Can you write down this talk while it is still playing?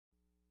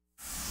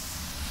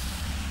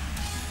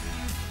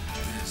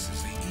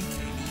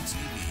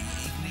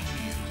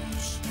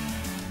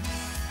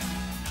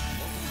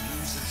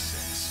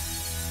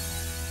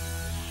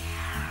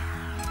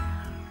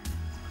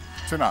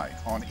Tonight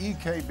on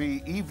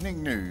EKB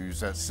Evening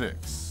News at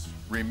 6,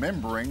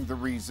 remembering the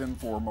reason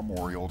for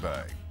Memorial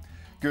Day.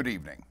 Good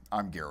evening,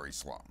 I'm Gary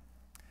Slum.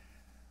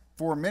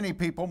 For many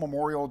people,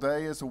 Memorial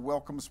Day is a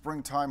welcome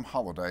springtime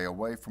holiday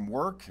away from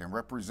work and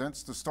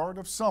represents the start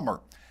of summer.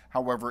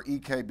 However,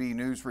 EKB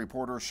News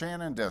reporter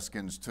Shannon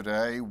Deskins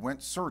today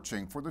went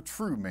searching for the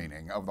true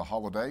meaning of the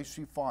holiday.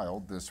 She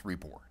filed this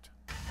report.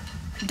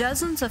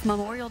 Dozens of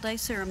Memorial Day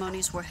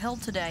ceremonies were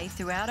held today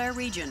throughout our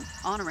region,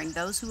 honoring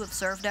those who have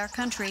served our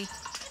country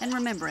and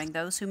remembering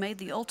those who made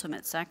the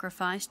ultimate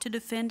sacrifice to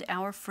defend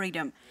our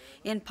freedom.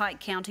 In Pike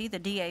County, the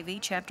DAV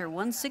Chapter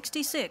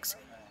 166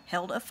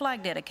 held a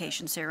flag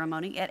dedication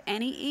ceremony at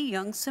Annie E.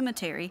 Young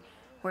Cemetery,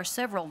 where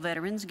several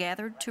veterans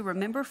gathered to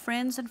remember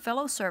friends and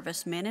fellow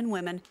servicemen and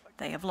women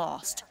they have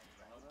lost.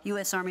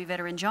 U.S. Army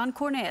veteran John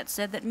Cornett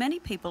said that many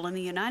people in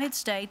the United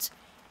States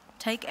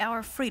take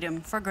our freedom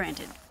for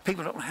granted.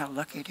 People don't know how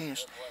lucky it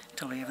is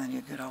to live in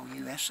the good old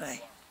USA.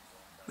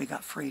 We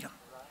got freedom.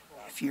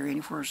 If you're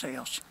anywhere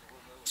else,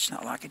 it's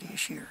not like it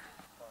is here.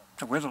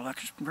 So we're the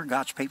luckiest. We're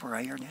God's people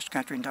right here in this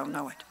country and don't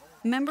know it.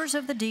 Members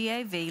of the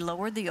DAV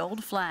lowered the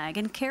old flag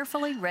and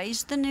carefully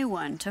raised the new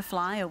one to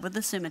fly over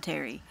the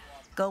cemetery.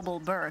 Gobel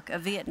Burke, a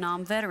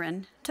Vietnam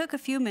veteran, took a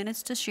few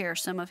minutes to share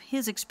some of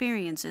his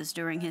experiences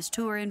during his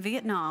tour in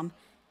Vietnam,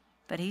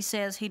 but he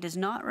says he does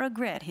not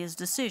regret his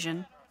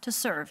decision to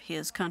serve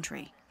his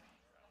country.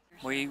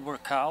 We were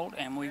called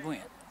and we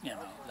went,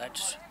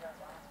 that's,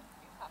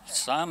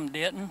 some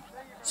didn't,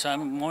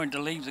 some wanted to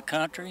leave the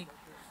country,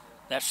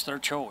 that's their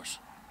choice,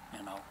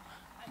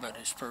 but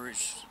as far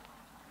as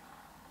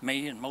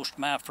me and most of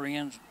my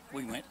friends,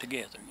 we went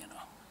together,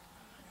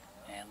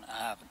 and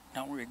I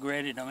don't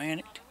regret it a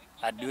minute.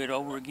 I'd do it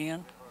over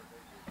again.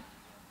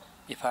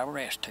 If I were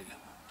asked to,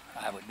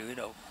 I would do it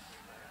over.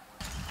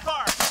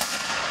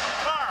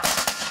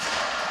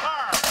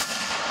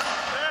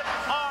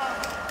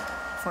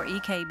 For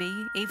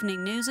EKB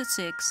Evening News at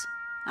 6,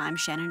 I'm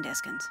Shannon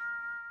Deskins.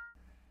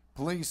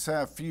 Police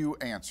have few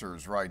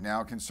answers right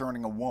now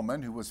concerning a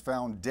woman who was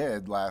found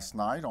dead last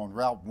night on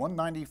Route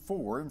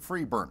 194 in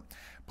Freeburn.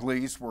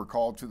 Police were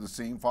called to the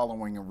scene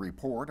following a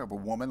report of a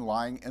woman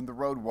lying in the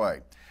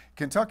roadway.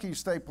 Kentucky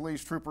State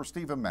Police Trooper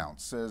Stephen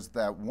Mounts says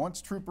that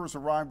once troopers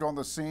arrived on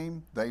the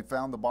scene, they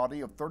found the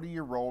body of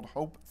 30-year-old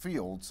Hope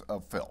Fields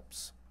of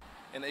Phelps.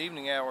 In the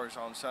evening hours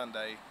on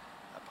Sunday,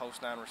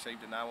 Post 9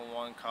 received a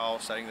 911 call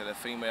stating that a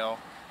female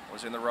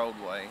was in the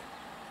roadway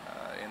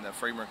in the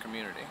Freeburn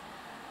community.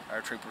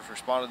 Our troopers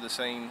responded to the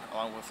scene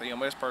along with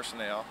EMS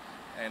personnel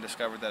and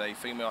discovered that a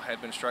female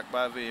had been struck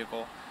by a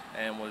vehicle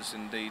and was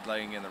indeed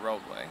laying in the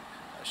roadway.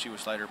 She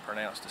was later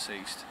pronounced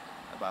deceased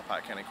by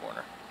Pike County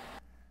Coroner.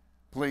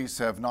 Police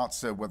have not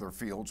said whether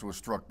Fields was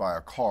struck by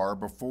a car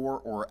before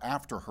or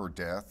after her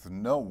death.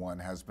 No one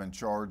has been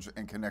charged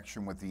in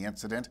connection with the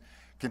incident.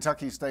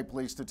 Kentucky State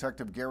Police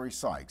Detective Gary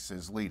Sykes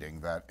is leading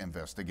that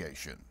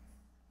investigation.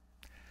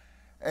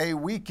 A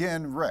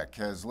weekend wreck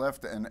has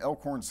left an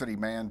Elkhorn City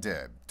man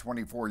dead.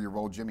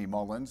 24-year-old Jimmy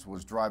Mullins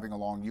was driving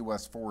along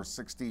US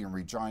 460 in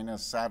Regina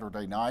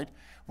Saturday night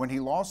when he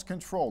lost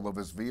control of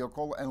his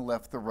vehicle and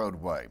left the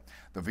roadway.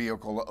 The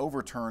vehicle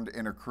overturned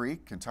in a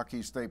creek.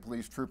 Kentucky State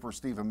Police Trooper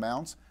Stephen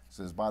Mounts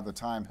says by the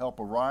time help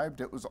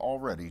arrived, it was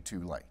already too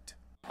late.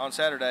 On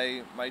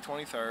Saturday, May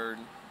 23rd,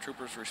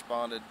 troopers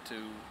responded to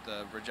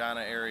the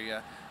Regina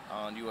area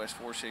on US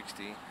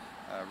 460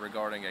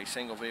 regarding a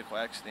single vehicle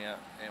accident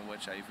in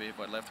which a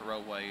vehicle had left the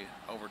roadway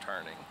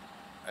overturning.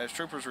 As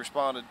troopers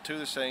responded to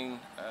the scene,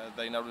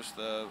 they noticed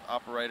the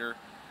operator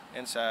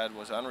inside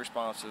was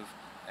unresponsive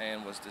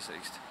and was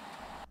deceased.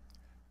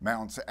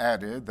 Mounts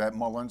added that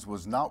Mullins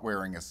was not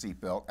wearing a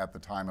seatbelt at the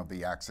time of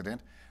the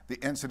accident. The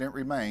incident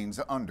remains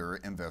under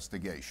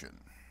investigation.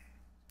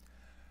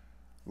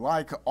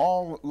 Like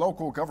all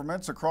local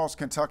governments across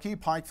Kentucky,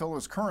 Pikeville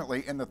is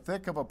currently in the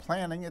thick of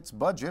planning its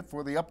budget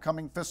for the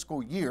upcoming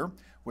fiscal year,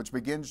 which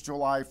begins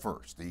July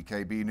 1st.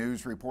 EKB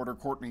News reporter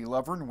Courtney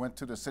Lovern went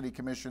to the City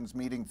Commission's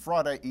meeting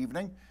Friday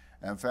evening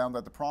and found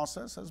that the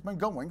process has been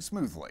going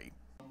smoothly.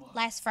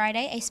 Last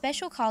Friday, a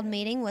special called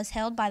meeting was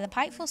held by the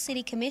Pikeville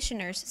City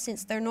Commissioners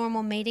since their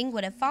normal meeting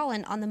would have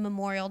fallen on the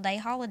Memorial Day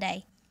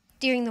holiday.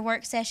 During the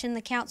work session,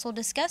 the council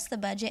discussed the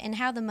budget and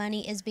how the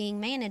money is being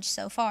managed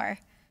so far.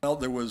 Well,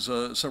 there was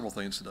several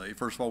things today.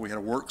 First of all, we had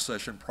a work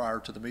session prior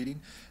to the meeting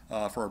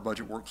for our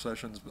budget work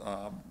sessions.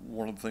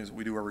 One of the things that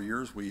we do every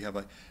year is we have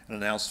an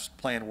announced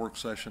planned work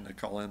session to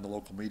call in the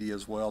local media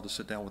as well to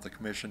sit down with the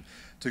commission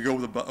to go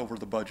over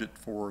the budget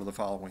for the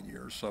following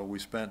year. So we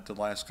spent the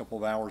last couple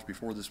of hours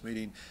before this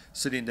meeting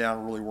sitting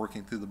down, really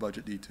working through the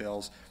budget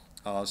details.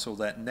 So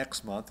that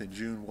next month in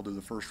June we'll do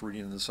the first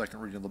reading and the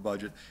second reading of the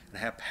budget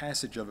and have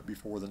passage of it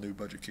before the new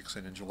budget kicks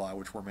in July,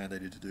 which we're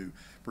mandated to do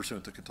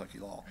pursuant to Kentucky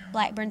law.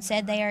 Blackburn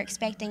said they are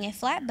expecting a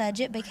flat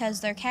budget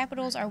because their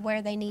capitals are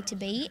where they need to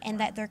be and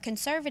that their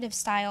conservative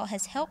style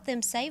has helped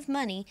them save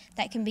money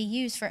that can be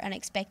used for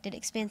unexpected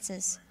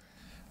expenses.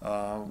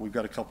 We've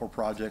got a couple of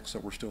projects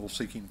that we're still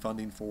seeking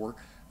funding for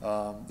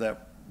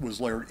that was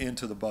layered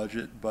into the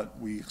budget, but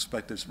we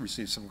expect to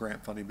receive some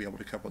grant funding to be able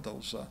to cover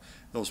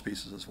those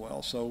pieces as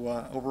well.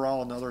 So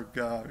overall, another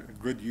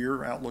good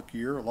year, outlook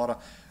year. A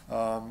lot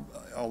of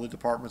all the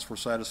departments were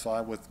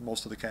satisfied with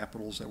most of the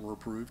capitals that were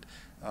approved,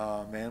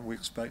 and we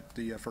expect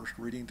the first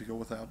reading to go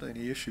without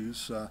any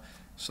issues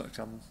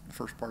come the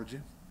first part of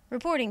June.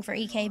 Reporting for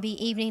EKB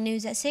Evening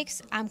News at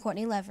 6, I'm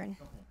Courtney Levering.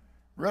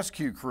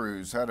 Rescue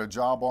crews had a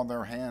job on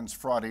their hands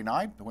Friday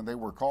night when they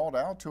were called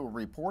out to a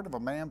report of a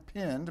man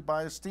pinned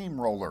by a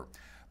steamroller.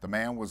 The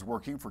man was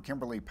working for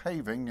Kimberly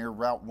Paving near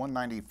Route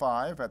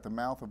 195 at the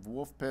mouth of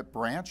Wolf Pit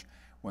Branch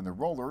when the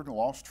roller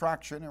lost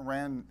traction and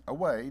ran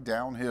away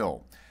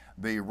downhill.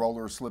 The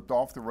roller slipped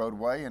off the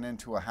roadway and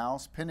into a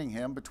house, pinning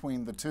him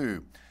between the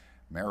two.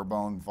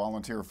 Maribone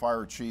Volunteer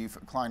Fire Chief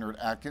Kleinert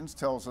Atkins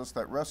tells us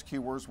that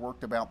rescuers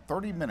worked about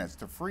 30 minutes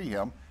to free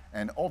him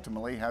and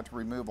ultimately had to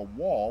remove a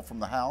wall from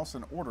the house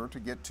in order to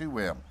get to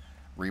him.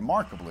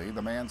 Remarkably,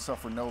 the man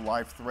suffered no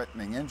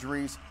life-threatening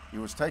injuries. He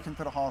was taken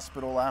to the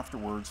hospital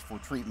afterwards for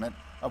treatment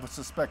of a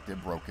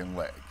suspected broken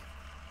leg.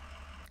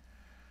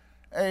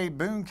 A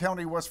Boone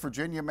County, West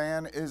Virginia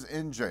man is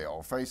in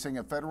jail facing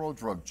a federal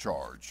drug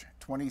charge.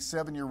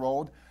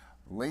 27-year-old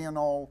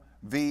Leonel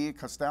V.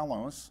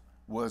 Castellanos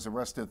was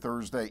arrested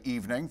Thursday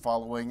evening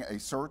following a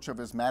search of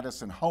his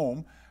Madison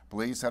home.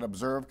 Police had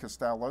observed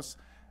Castellanos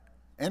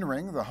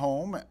entering the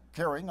home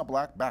carrying a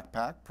black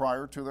backpack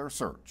prior to their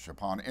search.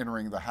 Upon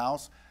entering the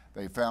house,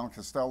 they found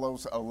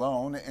Castellanos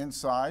alone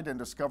inside and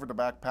discovered a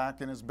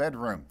backpack in his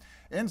bedroom.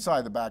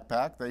 Inside the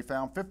backpack, they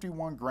found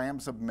 51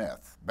 grams of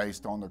meth.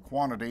 Based on the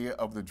quantity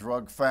of the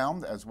drug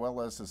found, as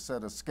well as a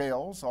set of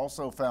scales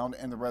also found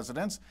in the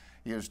residence,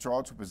 he is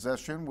charged with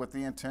possession with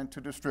the intent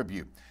to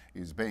distribute.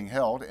 He's being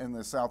held in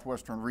the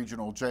Southwestern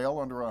Regional Jail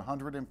under a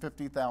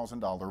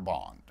 $150,000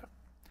 bond.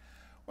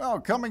 Well,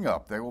 coming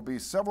up, there will be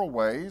several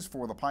ways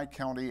for the Pike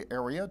County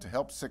area to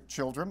help sick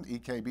children.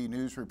 EKB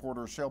News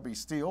reporter Shelby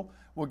Steele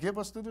will give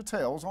us the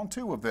details on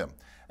two of them.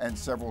 And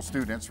several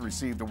students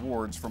received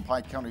awards from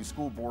Pike County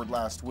School Board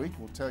last week.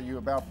 We'll tell you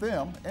about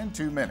them in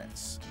 2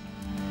 minutes.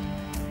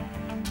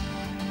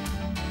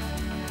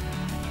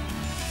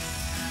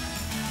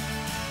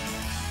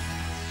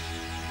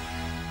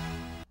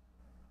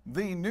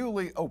 The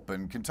newly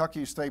opened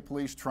Kentucky State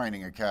Police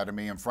Training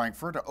Academy in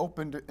Frankfort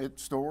opened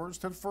its doors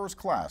to the first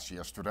class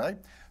yesterday.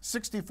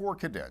 64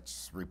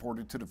 cadets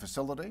reported to the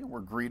facility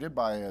were greeted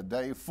by a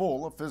day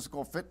full of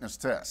physical fitness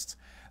tests.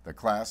 The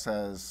class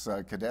has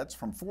cadets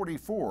from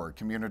 44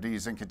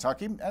 communities in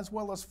Kentucky, as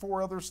well as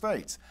 4 other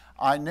states.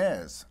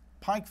 Inez,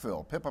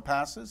 Pikeville,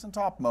 Pippa-Passes, and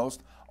Topmost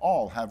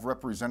all have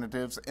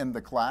representatives in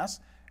the class,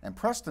 and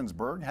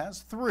Prestonsburg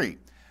has 3.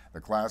 The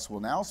class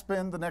will now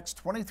spend the next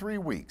 23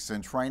 weeks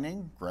in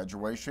training.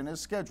 Graduation is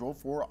scheduled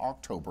for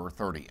October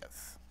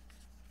 30th.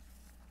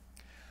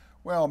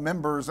 Well,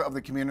 members of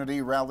the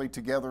community rallied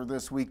together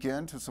this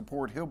weekend to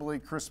support Hillbilly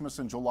Christmas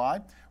in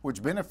July,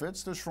 which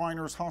benefits the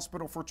Shriners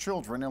Hospital for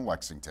Children in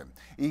Lexington.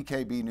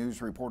 EKB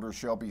News reporter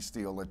Shelby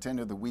Steele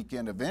attended the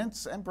weekend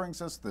events and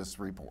brings us this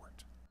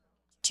report.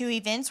 2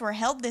 events were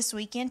held this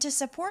weekend to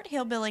support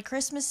Hillbilly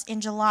Christmas in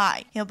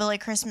July. Hillbilly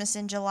Christmas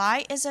in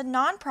July is a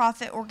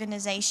nonprofit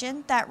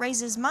organization that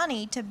raises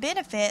money to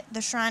benefit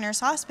the Shriners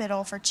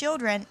Hospital for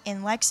Children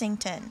in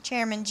Lexington.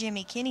 Chairman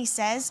Jimmy Kinney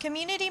says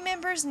community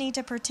members need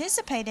to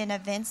participate in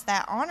events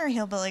that honor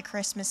Hillbilly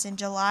Christmas in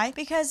July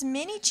because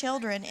many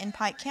children in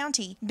Pike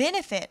County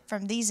benefit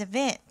from these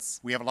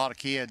events. We have a lot of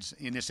kids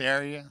in this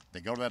area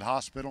that go to that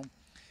hospital.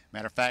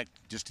 Matter of fact,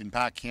 just in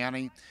Pike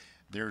County,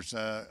 there's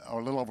a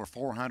little over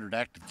 400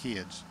 active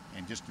kids,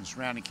 and just in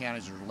surrounding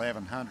counties there's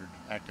 1,100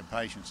 active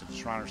patients at the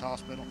Shriners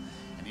Hospital.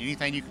 And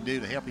anything you can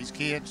do to help these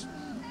kids,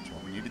 that's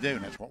what we need to do,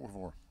 and that's what we're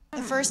for.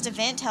 The first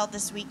event held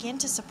this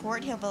weekend to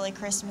support Hillbilly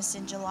Christmas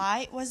in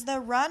July was the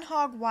Run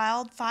Hog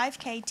Wild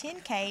 5K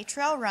 10K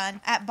trail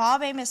run at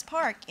Bob Amos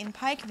Park in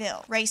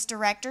Pikeville. Race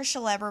director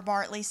Shalebra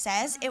Bartley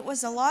says it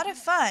was a lot of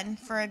fun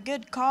for a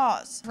good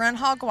cause. Run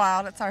Hog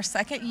Wild, it's our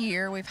second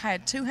year. We've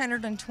had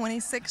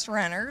 226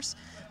 runners.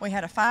 We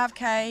had a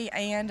 5K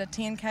and a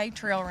 10K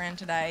trail run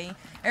today.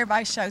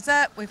 Everybody shows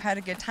up, we've had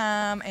a good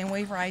time, and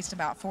we've raised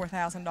about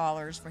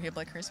 $4,000 for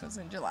Hillbilly Christmas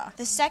in July.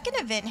 The second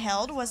event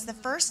held was the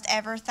first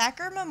ever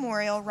Thacker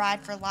Memorial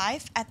Ride for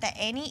Life at the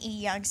Annie E.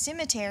 Young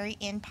Cemetery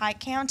in Pike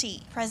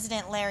County.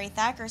 President Larry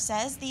Thacker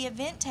says the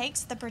event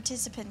takes the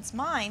participants'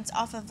 minds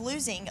off of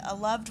losing a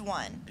loved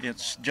one.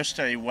 It's just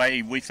a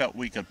way we felt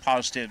we could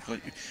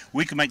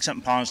make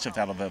something positive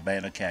out of a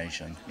bad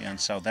occasion, and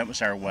so that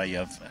was our way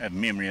of a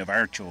memory of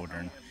our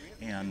children.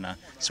 And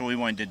so we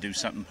wanted to do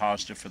something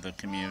positive for the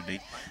community.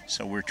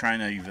 So we're trying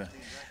to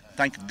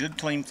think a good,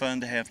 clean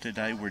fun to have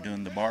today. We're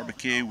doing the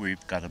barbecue,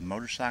 we've got a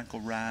motorcycle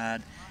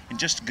ride, and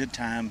just a good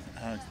time,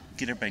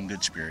 get everybody in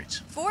good spirits.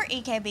 For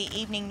EKB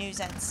Evening News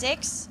at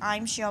 6,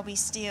 I'm Shelby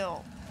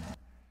Steele.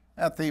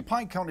 At the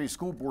Pike County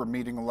School Board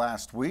meeting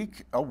last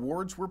week,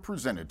 awards were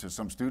presented to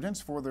some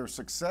students for their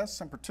success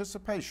and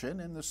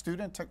participation in the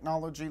Student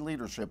Technology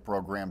Leadership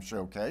Program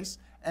Showcase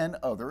and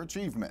other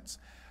achievements.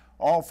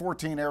 All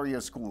 14 area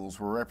schools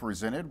were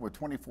represented with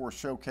 24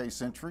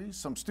 showcase entries.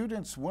 Some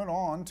students went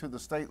on to the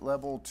state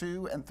level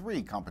 2 and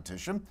 3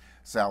 competition.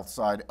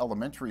 Southside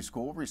Elementary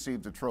School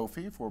received a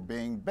trophy for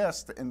being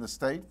best in the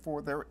state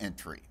for their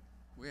entry.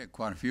 We had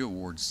quite a few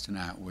awards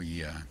tonight.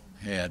 We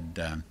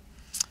had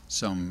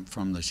some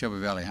from the Shelby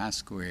Valley High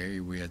School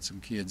area. We had some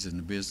kids in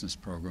the business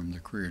program,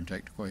 the career and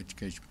technical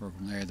education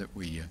program there that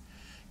we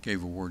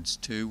gave awards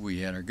to.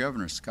 We had our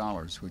governor's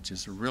scholars, which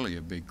is really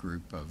a big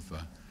group of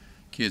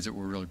kids that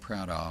we're really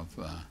proud of.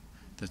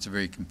 That's a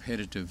very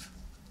competitive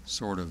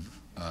sort of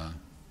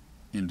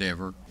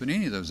endeavor. But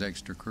any of those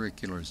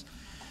extracurriculars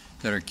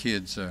that our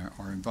kids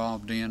are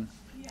involved in,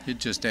 it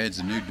just adds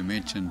a new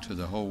dimension to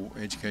the whole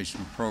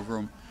educational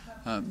program.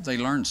 They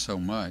learn so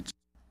much.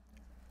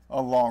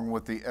 Along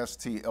with the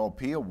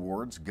STLP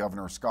awards,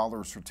 Governor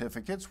Scholar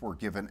certificates were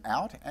given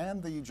out,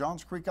 and the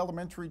Johns Creek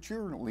Elementary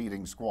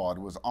cheerleading squad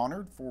was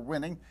honored for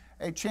winning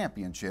a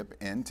championship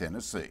in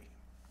Tennessee.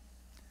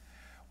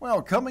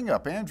 Well, coming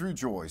up, Andrew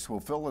Joyce will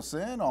fill us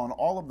in on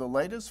all of the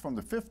latest from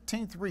the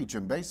 15th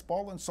Region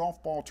baseball and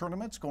softball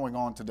tournaments going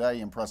on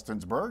today in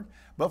Prestonsburg.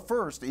 But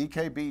first,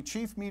 EKB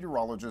Chief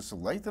Meteorologist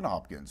Lathan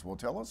Hopkins will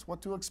tell us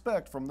what to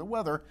expect from the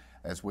weather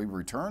as we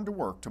return to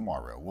work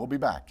tomorrow. We'll be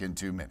back in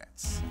 2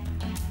 minutes.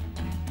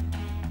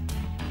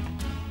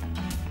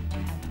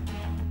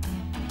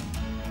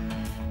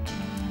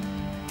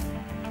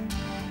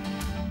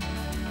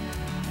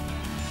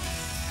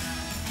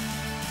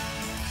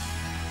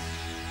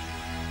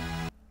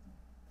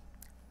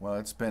 Well,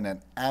 it's been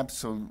an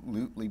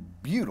absolutely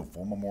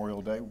beautiful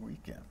Memorial Day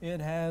weekend. It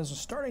has.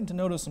 Starting to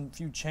notice a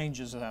few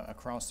changes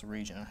across the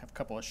region. I have a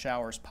couple of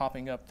showers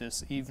popping up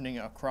this evening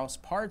across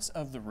parts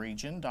of the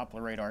region.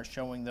 Doppler radar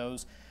showing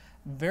those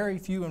very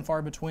few and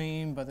far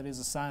between, but it is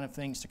a sign of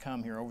things to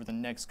come here over the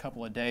next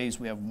couple of days.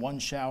 We have one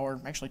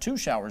shower, actually 2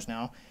 showers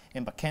now,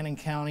 in Buchanan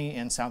County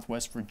and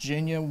Southwest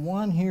Virginia.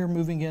 One here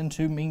moving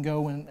into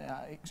Mingo and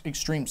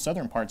extreme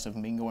southern parts of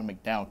Mingo and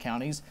McDowell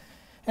counties,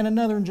 and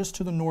another just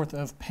to the north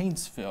of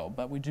Paintsville.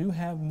 But we do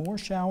have more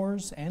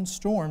showers and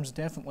storms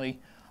definitely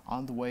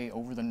on the way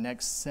over the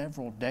next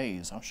several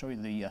days. I'll show you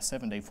the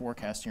 7-day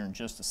forecast here in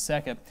just a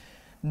second.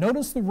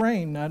 Notice the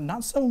rain,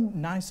 not so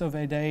nice of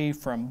a day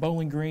from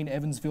Bowling Green,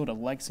 Evansville to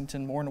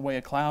Lexington, more in the way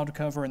of cloud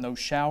cover and those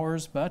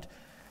showers, but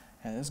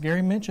as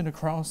Gary mentioned,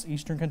 across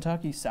eastern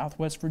Kentucky,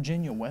 southwest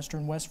Virginia,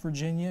 western West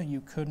Virginia, you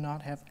could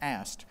not have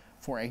asked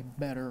for a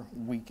better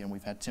weekend.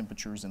 We've had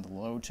temperatures in the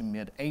low to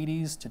mid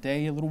 80s.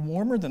 Today a little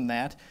warmer than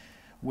that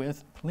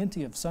with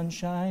plenty of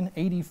sunshine.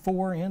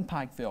 84 in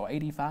Pikeville,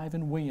 85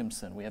 in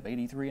Williamson. We have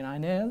 83 in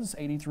Inez,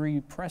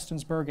 83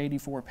 Prestonsburg,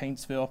 84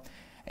 Paintsville,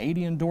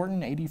 80 in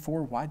Dorton,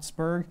 84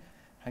 Whitesburg.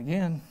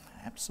 Again,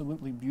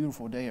 absolutely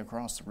beautiful day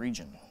across the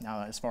region.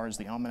 Now, as far as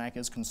the almanac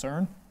is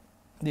concerned,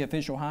 the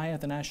official high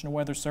at the National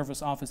Weather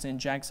Service office in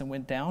Jackson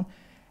went down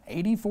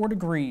 84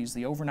 degrees.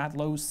 The overnight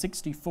low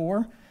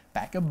 64.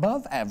 Back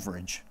above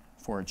average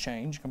for a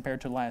change compared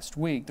to last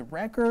week. The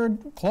record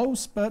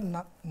close, but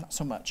not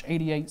so much.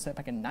 88 set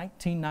back in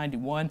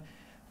 1991.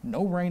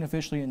 No rain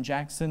officially in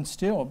Jackson.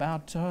 Still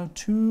about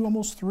 2,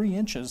 almost 3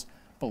 inches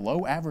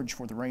below average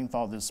for the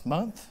rainfall this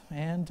month,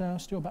 and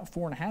still about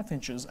 4.5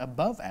 inches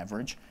above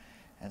average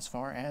as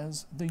far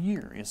as the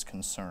year is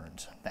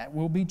concerned. That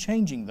will be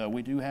changing, though.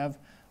 We do have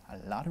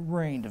a lot of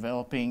rain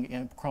developing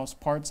across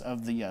parts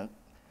of the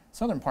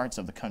southern parts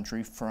of the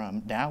country, from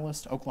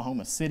Dallas to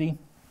Oklahoma City.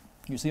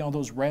 You see all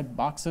those red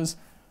boxes,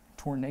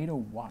 tornado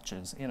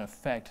watches in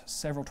effect,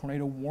 several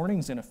tornado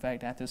warnings in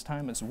effect at this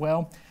time as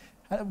well.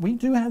 We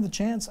do have the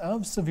chance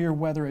of severe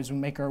weather as we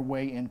make our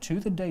way into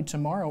the day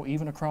tomorrow,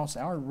 even across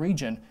our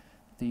region.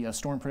 The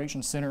Storm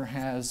Prediction Center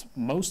has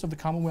most of the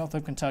Commonwealth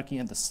of Kentucky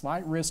in the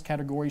slight risk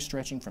category,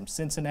 stretching from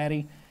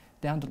Cincinnati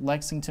down to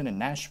Lexington and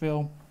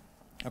Nashville.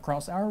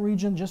 Across our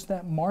region, just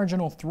that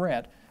marginal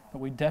threat, but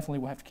we definitely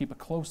will have to keep a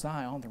close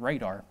eye on the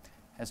radar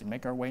as we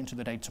make our way into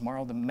the day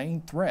tomorrow. The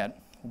main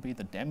threat will be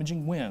the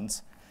damaging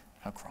winds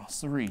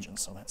across the region.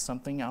 So that's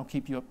something I'll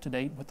keep you up to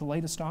date with the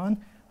latest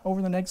on over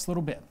the next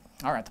little bit.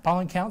 All right, the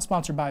pollen count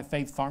sponsored by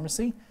Faith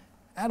Pharmacy,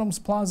 Adams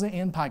Plaza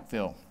in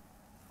Pikeville.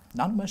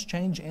 Not much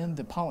change in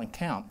the pollen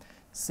count.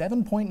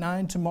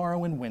 7.9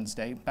 tomorrow and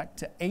Wednesday, back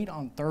to 8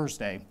 on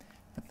Thursday.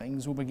 But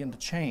things will begin to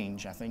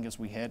change, I think, as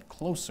we head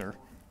closer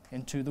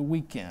into the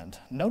weekend.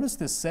 Notice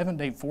this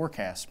 7-day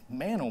forecast.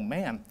 Man, oh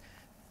man.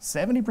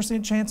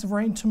 70% chance of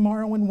rain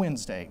tomorrow and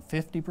Wednesday,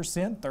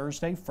 50%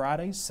 Thursday,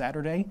 Friday,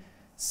 Saturday,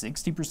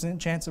 60%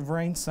 chance of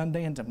rain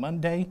Sunday into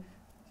Monday.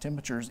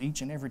 Temperatures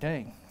each and every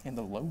day in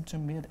the low to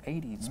mid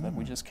 80s, but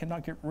we just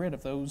cannot get rid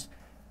of those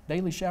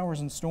daily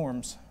showers and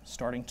storms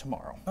starting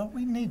tomorrow. But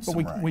we need some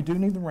rain. We do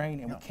need the rain,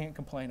 and we can't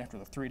complain after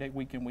the 3-day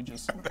weekend we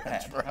just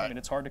had. Right. I mean,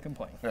 it's hard to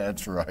complain.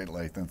 That's right,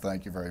 Lathan.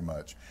 Thank you very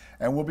much.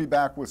 And we'll be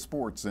back with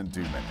sports in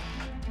 2 minutes.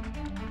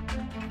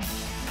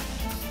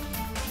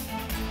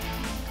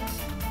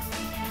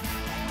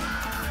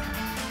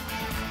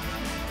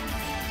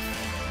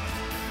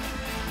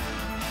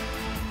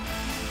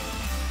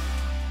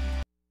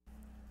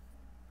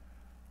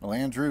 Well, Well,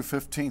 Andrew,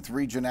 15th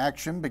Region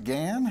action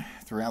began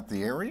throughout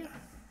the area.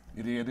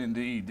 It did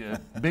indeed.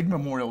 Big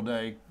Memorial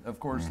Day, of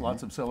course,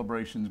 lots of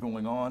celebrations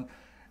going on.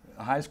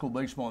 High school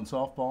baseball and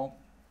softball,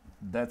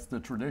 that's the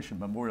tradition.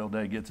 Memorial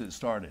Day gets it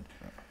started.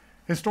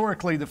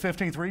 Historically, the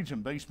 15th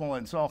Region baseball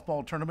and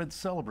softball tournaments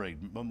celebrate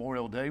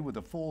Memorial Day with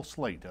a full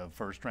slate of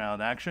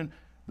first-round action.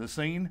 The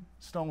scene,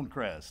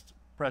 Stonecrest,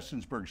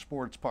 Prestonsburg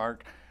Sports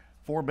Park.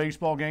 4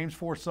 baseball games,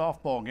 4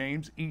 softball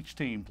games, each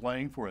team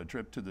playing for a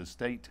trip to the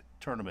state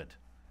tournament.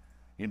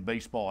 In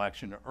baseball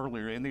action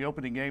earlier in the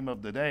opening game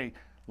of the day,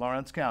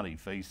 Lawrence County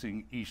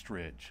facing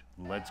Eastridge.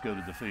 Let's go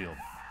to the field.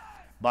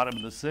 Bottom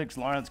of the 6th,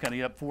 Lawrence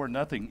County up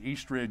 4-0.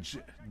 Eastridge,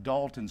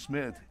 Dalton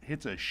Smith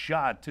hits a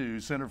shot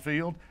to center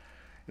field.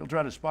 He'll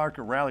try to spark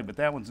a rally, but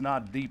that one's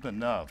not deep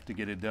enough to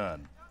get it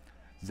done.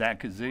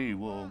 Zach Kazee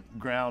will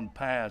ground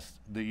past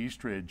the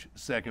Eastridge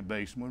second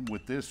baseman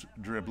with this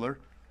dribbler.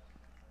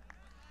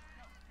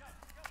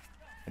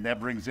 And that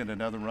brings in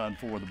another run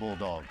for the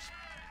Bulldogs.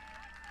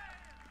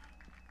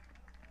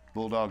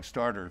 Bulldog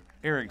starter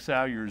Eric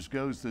Salyers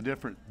goes the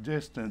different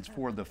distance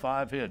for the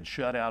 5-hit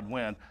shutout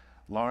win.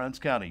 Lawrence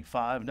County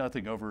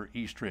 5-0 over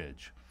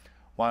Eastridge.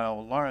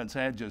 While Lawrence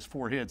had just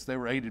 4 hits, they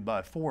were aided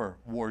by 4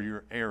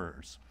 Warrior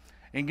errors.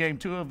 In game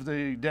 2 of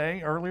the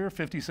day earlier,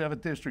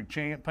 57th District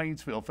champ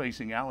Paintsville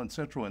facing Allen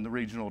Central in the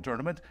regional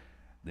tournament.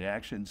 The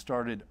action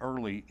started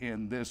early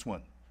in this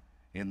one.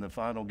 In the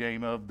final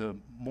game of the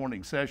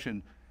morning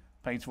session,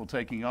 Paintsville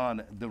taking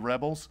on the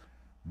Rebels.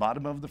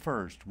 Bottom of the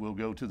 1st will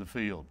go to the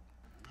field.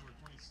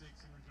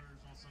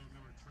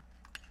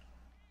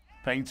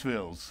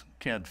 Paintsville's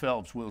Kent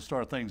Phelps will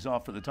start things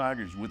off for the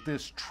Tigers with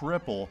this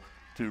triple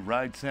to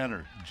right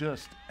center,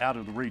 just out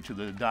of the reach of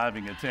the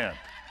diving attempt.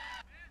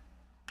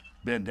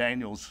 Ben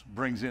Daniels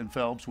brings in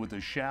Phelps with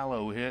a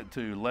shallow hit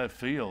to left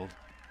field.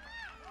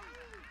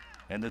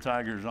 And the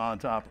Tigers on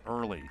top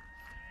early.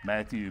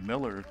 Matthew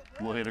Miller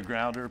will hit a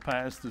grounder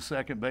past the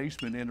second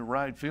baseman into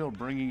right field,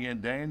 bringing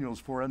in Daniels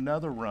for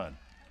another run.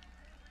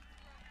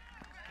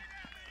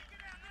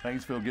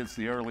 Paintsville gets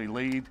the early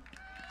lead.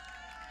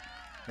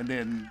 And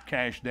then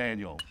Cash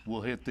Daniel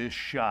will hit this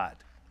shot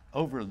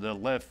over the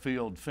left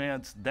field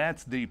fence.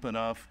 That's deep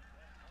enough,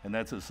 and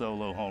that's a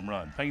solo home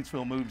run.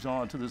 Paintsville moves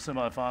on to the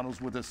semifinals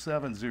with a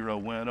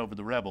 7-0 win over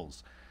the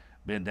Rebels.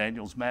 Ben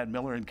Daniels, Matt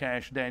Miller, and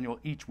Cash Daniel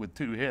each with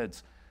 2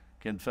 hits.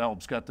 Ken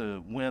Phelps got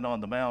the win on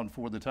the mound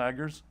for the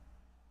Tigers.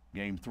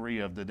 Game 3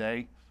 of the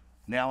day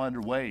now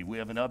underway. We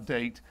have an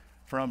update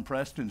from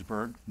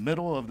Prestonsburg.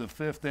 Middle of the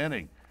 5th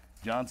inning.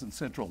 Johnson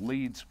Central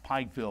leads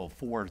Pikeville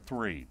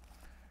 4-3.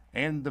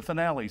 And the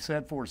finale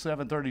set for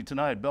 7:30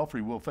 tonight.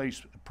 Belfry will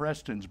face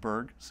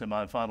Prestonsburg.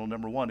 Semifinal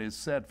number 1 is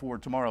set for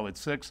tomorrow at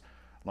 6.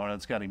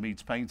 Lawrence County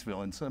meets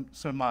Paintsville. And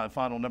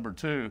semifinal number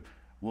 2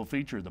 will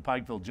feature the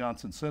Pikeville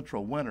Johnson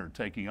Central winner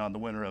taking on the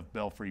winner of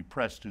Belfry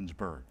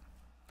Prestonsburg.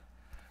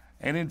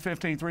 And in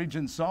 15th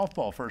Region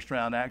softball first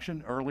round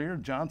action earlier,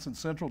 Johnson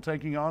Central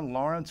taking on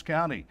Lawrence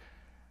County.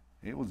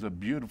 It was a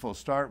beautiful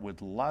start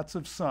with lots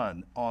of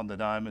sun on the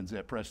diamonds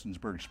at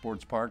Prestonsburg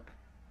Sports Park.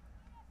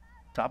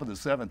 Top of the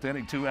 7th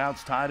inning, 2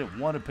 outs tied at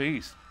 1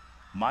 apiece.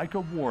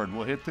 Micah Ward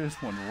will hit this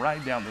one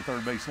right down the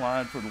third base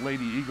line for the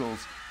Lady Eagles.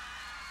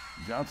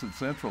 Johnson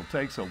Central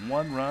takes a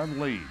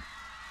 1-run lead.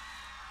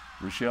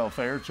 Rochelle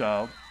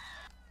Fairchild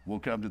will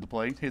come to the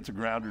plate, hits a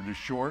grounder to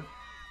short.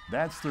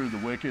 That's through the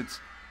wickets,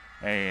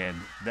 and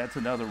that's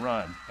another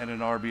run and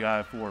an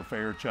RBI for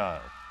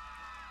Fairchild.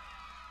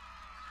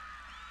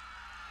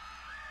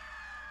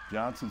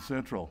 Johnson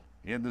Central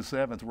in the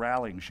 7th,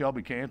 rallying.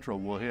 Shelby Cantrell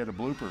will hit a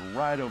blooper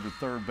right over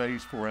third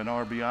base for an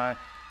RBI.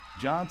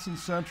 Johnson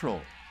Central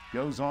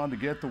goes on to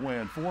get the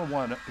win,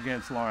 4-1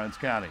 against Lawrence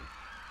County.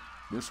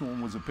 This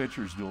one was a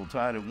pitcher's duel,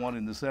 tied at 1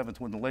 in the 7th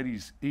when the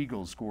Ladies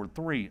Eagles scored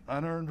 3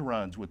 unearned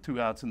runs with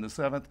 2 outs in the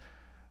 7th.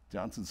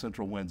 Johnson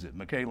Central wins it.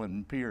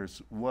 McKaylin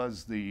Pierce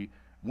was the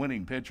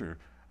winning pitcher,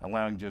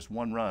 allowing just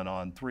 1 run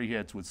on 3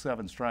 hits with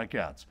 7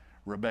 strikeouts.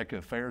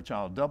 Rebecca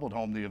Fairchild doubled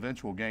home the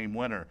eventual game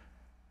winner.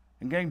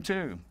 In game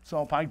 2,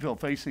 saw Pikeville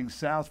facing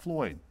South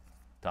Floyd.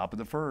 Top of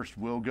the 1st,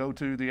 we'll go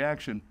to the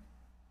action.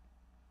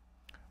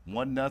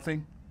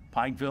 1-0,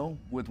 Pikeville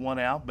with 1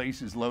 out,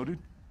 bases loaded.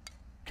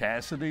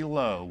 Cassidy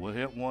Lowe will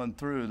hit one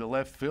through the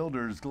left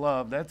fielder's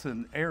glove. That's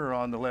an error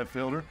on the left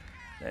fielder.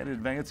 That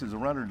advances a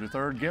runner to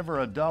third. Give her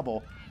a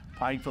double.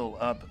 Pikeville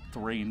up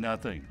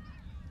 3-0.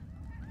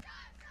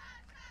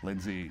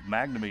 Lindsay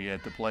McNamee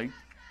at the plate.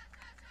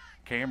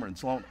 Cameron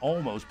Sloan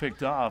almost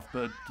picked off,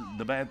 but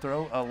the bad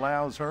throw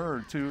allows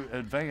her to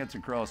advance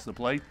across the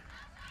plate,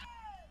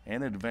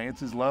 and it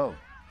advances low.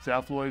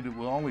 South Floyd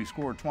will only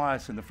score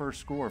twice, in the first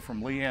score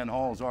from Leanne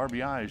Hall's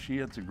RBI as she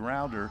hits a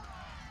grounder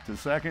to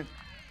second.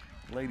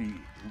 Lady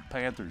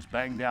Panthers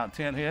banged out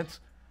 10 hits,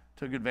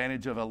 took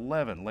advantage of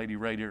 11 Lady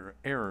Raider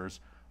errors.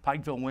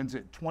 Pikeville wins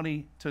it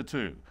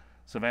 20-2.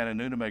 Savannah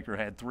Noonamaker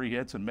had 3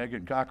 hits, and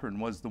Megan Cochran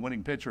was the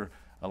winning pitcher,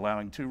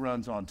 allowing 2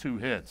 runs on 2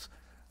 hits.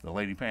 The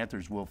Lady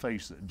Panthers will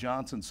face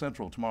Johnson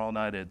Central tomorrow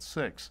night at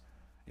 6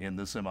 in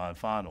the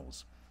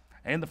semifinals.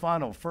 And the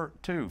final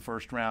two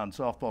first-round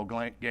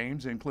softball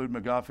games include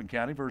McGoffin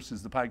County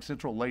versus the Pike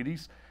Central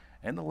Ladies,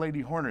 and the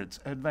Lady Hornets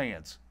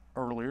advance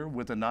earlier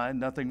with a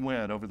 9-0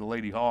 win over the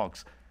Lady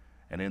Hawks.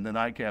 And in the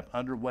nightcap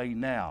underway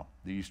now,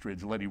 the East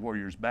Ridge Lady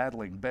Warriors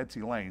battling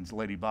Betsy Lane's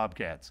Lady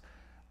Bobcats.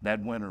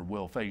 That winner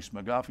will face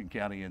McGoffin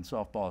County in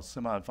softball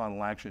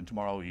semifinal action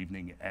tomorrow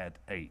evening at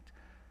 8.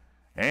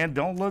 And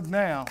don't look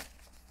now.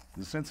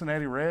 The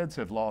Cincinnati Reds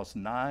have lost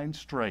 9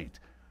 straight,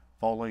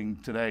 falling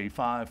today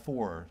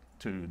 5-4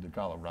 to the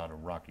Colorado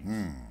Rockies.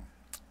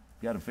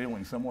 Got a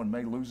feeling someone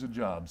may lose a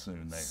job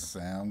soon there.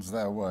 Sounds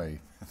that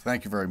way.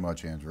 Thank you very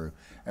much, Andrew.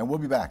 And we'll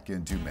be back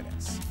in 2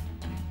 minutes.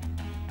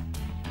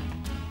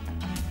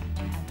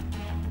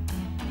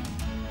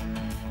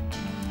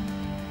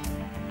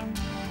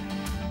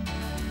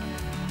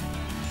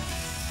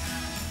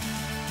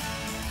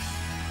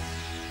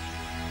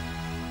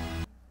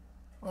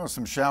 Well,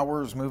 some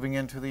showers moving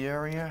into the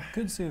area.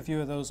 Could see a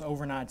few of those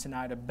overnight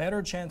tonight. A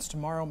better chance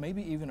tomorrow,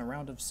 maybe even a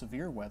round of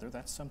severe weather.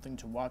 That's something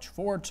to watch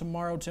for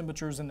tomorrow.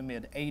 Temperatures in the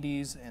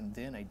mid-80s, and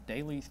then a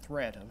daily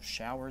threat of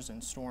showers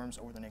and storms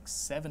over the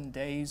next 7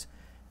 days.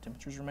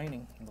 Temperatures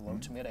remaining in the low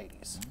to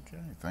mid-80s.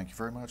 Okay, thank you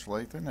very much,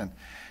 Lathan. And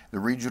the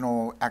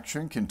regional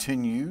action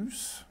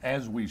continues.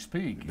 As we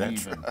speak,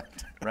 That's even. right.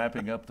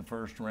 Wrapping up the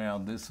first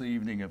round this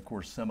evening, of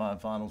course,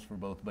 semifinals for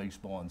both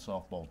baseball and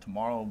softball.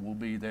 Tomorrow we'll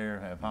be there,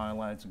 have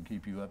highlights, and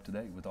keep you up to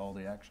date with all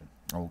the action.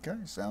 Okay,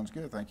 sounds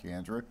good. Thank you,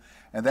 Andrew.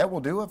 And that will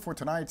do it for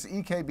tonight's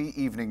EKB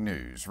Evening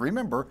News.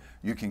 Remember,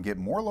 you can get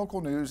more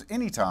local news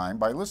anytime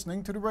by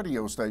listening to the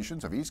radio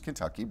stations of East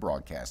Kentucky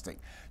Broadcasting.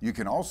 You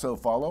can also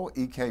follow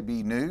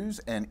EKB News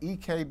and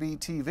EKB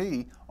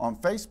TV on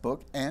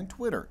Facebook and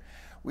Twitter.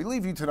 We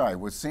leave you tonight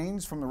with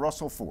scenes from the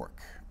Russell Fork.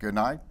 Good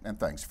night, and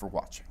thanks for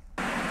watching.